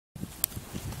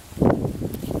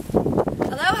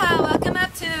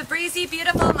breezy,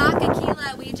 beautiful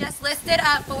Makakilo. We just listed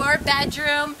a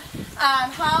 4-bedroom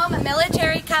home, a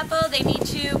military couple. They need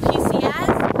 2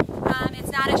 PCS.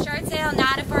 It's not a short sale,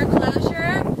 not a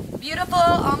foreclosure. Beautiful,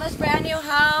 almost brand new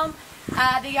home.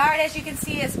 The yard, as you can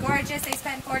see, is gorgeous. They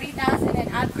spent $40,000 in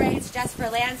upgrades just for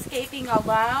landscaping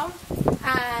alone.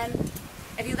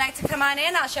 If you'd like to come on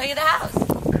in, I'll show you the house.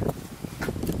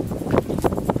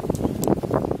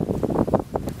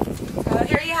 So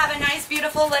here you have a nice,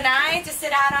 beautiful lanai to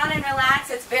sit out on and relax.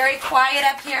 It's very quiet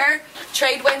up here.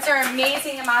 Trade winds are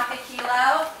amazing in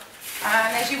Makakilo.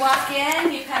 As you walk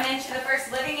in, you come into the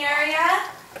first living area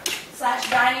 /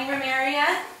 dining room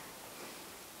area.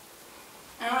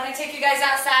 I want to take you guys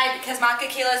outside because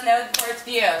Makakilo is known for its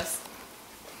views.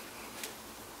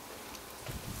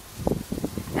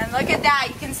 And look at that.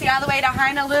 You can see all the way to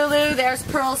Honolulu. There's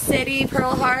Pearl City,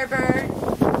 Pearl Harbor.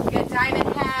 You got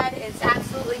Diamond Head. It's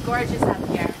absolutely gorgeous up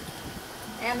here.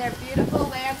 And their beautiful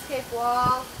landscape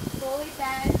walls, fully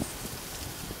fenced.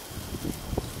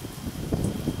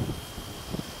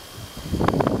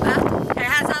 Well, it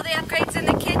has all the upgrades in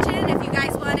the kitchen. If you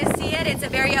guys want to see it, it's a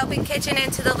very open kitchen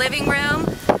into the living room.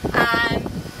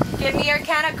 Give me your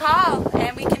kind of call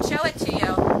and we can show it to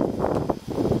you.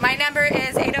 My number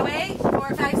is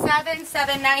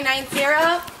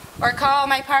 808-457-7990 or call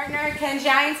my partner Ken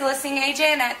Gines, the listing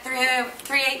agent, at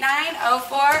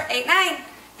 389-0489.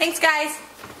 Thanks, guys.